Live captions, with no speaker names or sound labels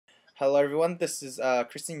Hello, everyone. This is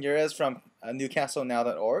Christine Yeres from Newcastle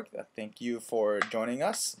Now.org. Thank you for joining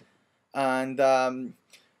us. And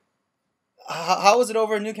how is it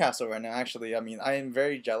over in Newcastle right now? Actually, I mean, I am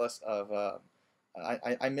very jealous of.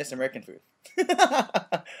 I miss American food.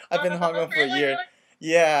 I've been hung up for a Really, year. really?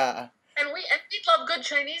 Yeah. And we love good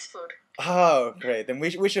Chinese food. Oh, great. Then we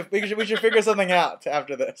should figure something out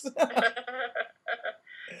after this. Right.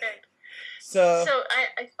 So, So I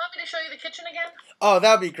want me to show you the kitchen again. oh,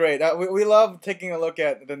 that'd be great. We love taking a look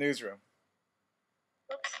at the newsroom.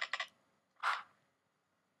 Oops.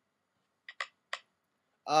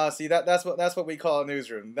 See that's what we call a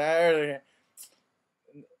newsroom. There,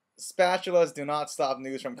 spatulas do not stop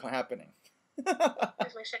news from happening. Here's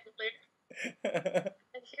my second plate, and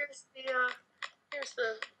here's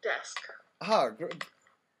the desk Ah, where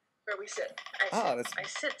we sit. I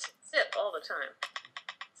sit all the time.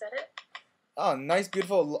 Is that it? oh, nice,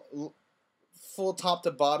 beautiful, full top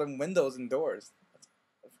to bottom windows and doors.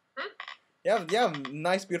 Hmm? Yeah,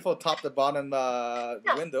 nice, beautiful top to bottom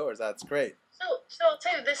windows. That's great. So I'll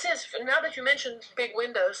tell you, this is, now that you mentioned big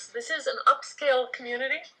windows, this is an upscale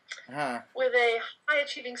community Ah. with a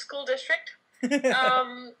high-achieving school district.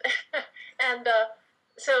 um, and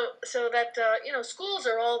so that schools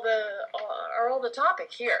are all the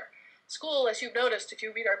topic here. School, as you've noticed, if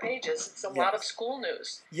you read our pages, it's a lot of school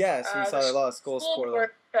news. Yes, we saw a lot of schools. School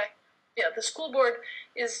board, the school board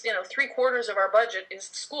is 3/4 of our budget is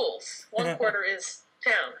schools. 1/4 is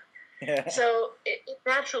town. Yeah. So it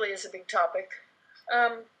naturally is a big topic.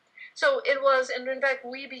 So it was, and in fact,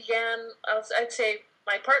 we began. I'd say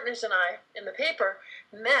my partners and I in the paper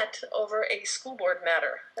met over a school board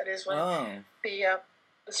matter. That is when the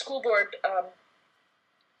school board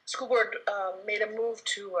made a move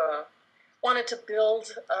to wanted to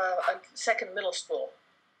build a second middle school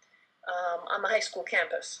on the high school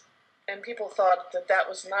campus, and people thought that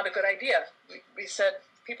was not a good idea. We said,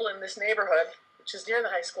 people in this neighborhood, which is near the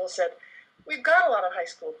high school, said, we've got a lot of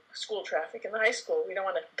school traffic in the high school. We don't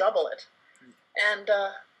want to double it. And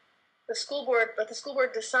the school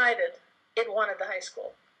board decided it wanted the high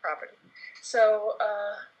school property. So,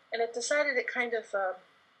 and it decided it kind of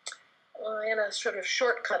in a sort of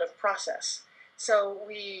shortcut of process. So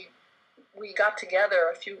we got together,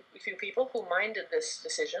 a few people who minded this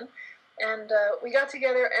decision, and we got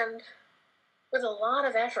together, and with a lot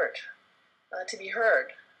of effort to be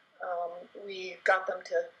heard, we got them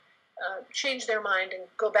to change their mind and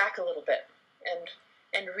go back a little bit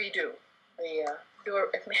and redo the.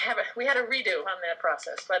 We had a redo on that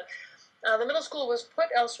process, but the middle school was put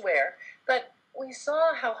elsewhere. But we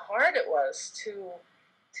saw how hard it was to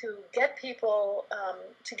get people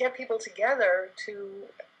together to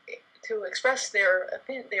express their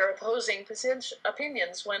opposing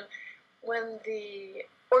opinions when the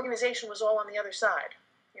organization was all on the other side.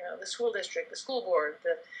 The school district, the school board,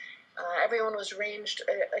 everyone was arranged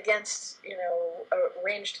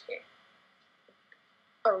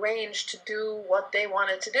to do what they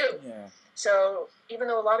wanted to do. Yeah. So even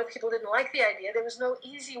though a lot of people didn't like the idea, there was no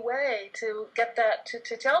easy way to get that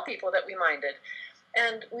to tell people that we minded.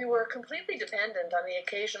 And we were completely dependent on the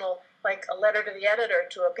occasional, like a letter to the editor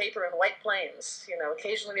to a paper in White Plains.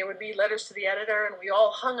 Occasionally there would be letters to the editor, and we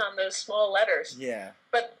all hung on those small letters. Yeah.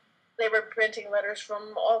 But they were printing letters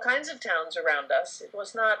from all kinds of towns around us. It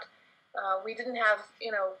was not. We didn't have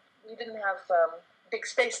big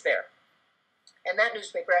space there, and that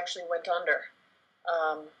newspaper actually went under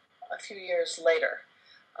a few years later.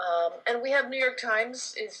 And we have New York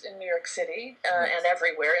Times is in New York City and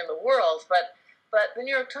everywhere in the world, but the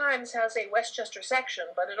New York Times has a Westchester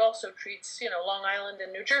section, but it also treats Long Island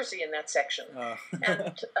and New Jersey in that section,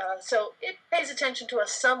 and so it pays attention to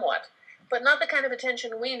us somewhat, but not the kind of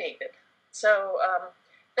attention we needed. So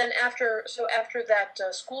then after that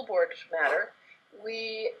school board matter,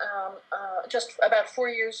 we just about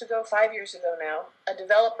 5 years ago now, a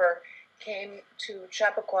developer came to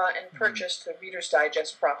Chappaqua and purchased the Reader's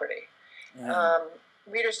Digest property.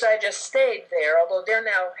 Reader's Digest stayed there, although they're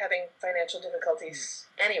now having financial difficulties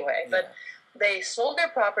anyway. But they sold their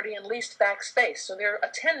property and leased back space, so they're a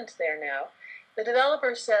tenant there now. The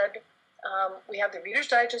developer said, we have the Reader's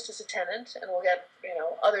Digest as a tenant, and we'll get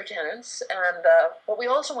other tenants, and but we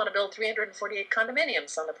also want to build 348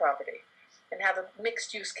 condominiums on the property and have a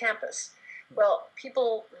mixed-use campus. Well,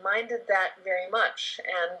 people minded that very much,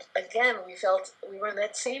 and again, we felt we were in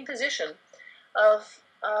that same position of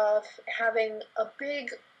having a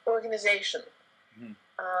big organization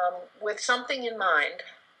with something in mind,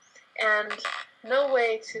 and no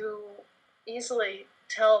way to easily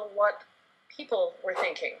tell what people were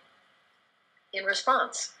thinking in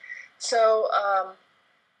response. So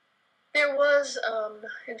There was,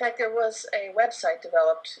 in fact, there was a website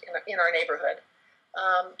developed in our neighborhood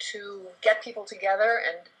to get people together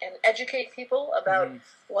and educate people about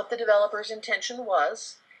what the developer's intention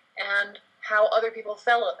was and how other people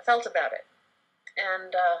felt about it.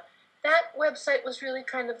 And that website was really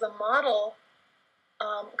kind of the model,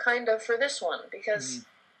 kind of for this one, because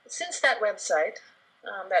since that website,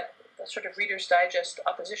 that sort of Reader's Digest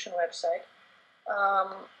opposition website,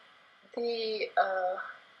 the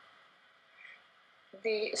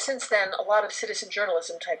since then, a lot of citizen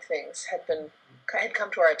journalism type things had come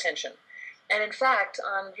to our attention, and in fact,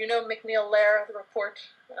 McNeil Lehrer, the report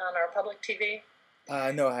on our public TV.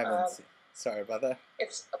 No, I haven't. Sorry about that.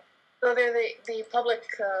 It's so they're the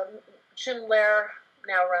public. Jim Lehrer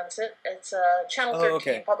now runs it. It's Channel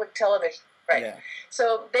 13 public television, right? Yeah.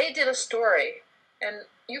 So they did a story, and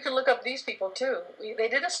you can look up these people too. They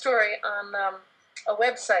did a story on a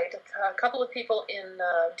website. A couple of people in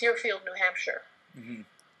Deerfield, New Hampshire. And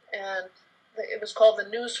it was called the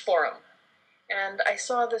News Forum. And I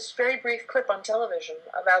saw this very brief clip on television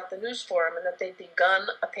about the News Forum and that they'd begun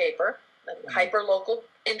a paper, a hyper-local,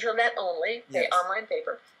 internet only, online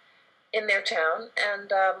paper, in their town.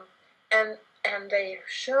 And they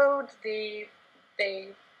showed the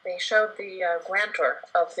grantor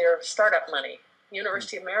of their startup money,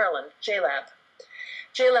 University of Maryland, JLab.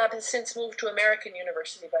 JLab has since moved to American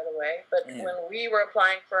University, by the way, but when we were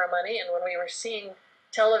applying for our money and when we were seeing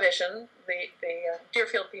television, the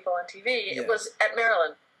Deerfield people on TV, it was at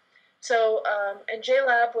Maryland. So, and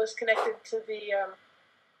JLab was connected to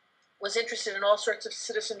was interested in all sorts of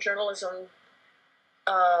citizen journalism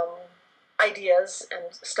ideas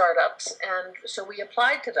and startups, and so we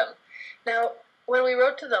applied to them. Now, when we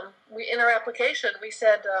wrote to them, in our application, we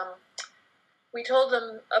said, we told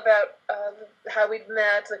them about how we'd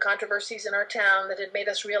met, the controversies in our town that had made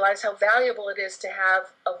us realize how valuable it is to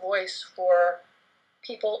have a voice for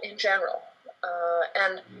people in general.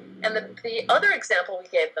 And the other example we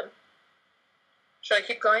gave them. Should I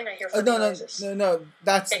keep going? I hear noises. No.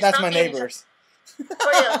 That's my neighbors.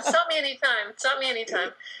 Oh yeah, stop me anytime.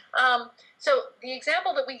 So the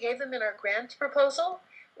example that we gave them in our grant proposal,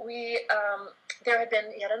 there had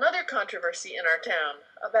been yet another controversy in our town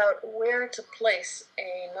about where to place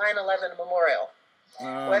a 9/11 memorial,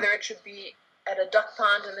 whether it should be at a duck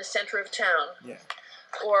pond in the center of town,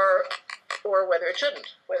 or whether it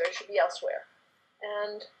shouldn't, whether it should be elsewhere.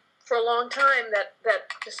 And for a long time, that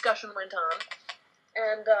discussion went on,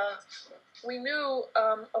 and we knew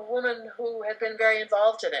a woman who had been very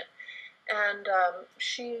involved in it. And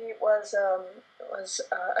she was a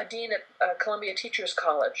dean at Columbia Teachers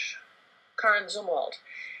College, Karen Zumwalt.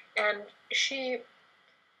 And she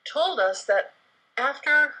told us that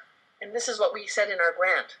after, and this is what we said in our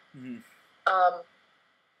grant,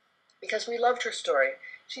 because we loved her story,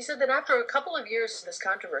 she said that after a couple of years of this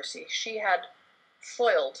controversy, she had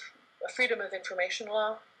foiled a Freedom of Information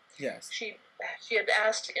law. Yes. She had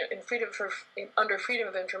asked under Freedom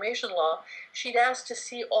of Information law, she'd asked to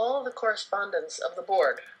see all the correspondence of the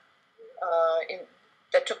board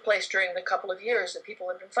that took place during the couple of years that people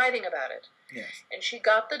had been fighting about it. Yes. And she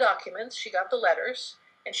got the documents, she got the letters,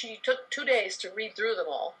 and she took 2 days to read through them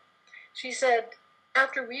all. She said,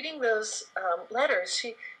 after reading those letters,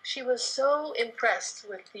 she was so impressed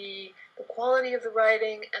with the quality of the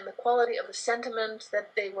writing and the quality of the sentiment,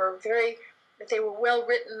 that they were well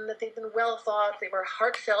written, that they'd been well thought, they were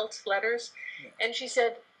heartfelt letters. Yeah. And she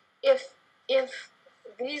said, if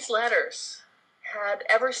these letters had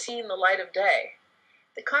ever seen the light of day,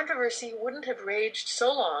 the controversy wouldn't have raged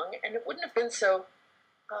so long, and it wouldn't have been so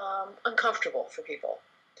uncomfortable for people.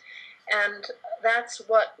 And that's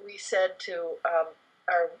what we said to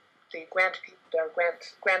our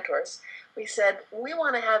grantors. We said, we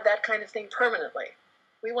want to have that kind of thing permanently.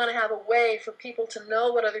 We want to have a way for people to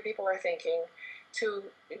know what other people are thinking,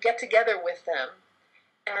 to get together with them,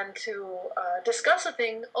 and to discuss a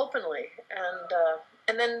thing openly,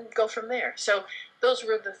 and then go from there. So those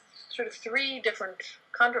were the sort of 3 different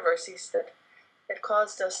controversies that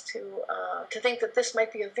caused us to think that this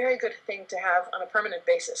might be a very good thing to have on a permanent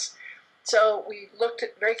basis. So we looked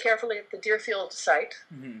very carefully at the Deerfield site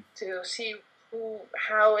to see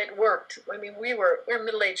how it worked. I mean, we're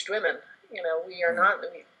middle-aged women. You know, we are not.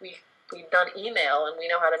 We've done email and we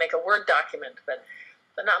know how to make a Word document, but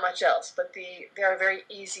not much else. But there are very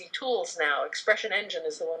easy tools now. Expression Engine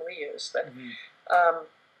is the one we use, but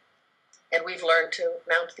and we've learned to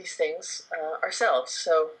mount these things ourselves.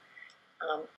 So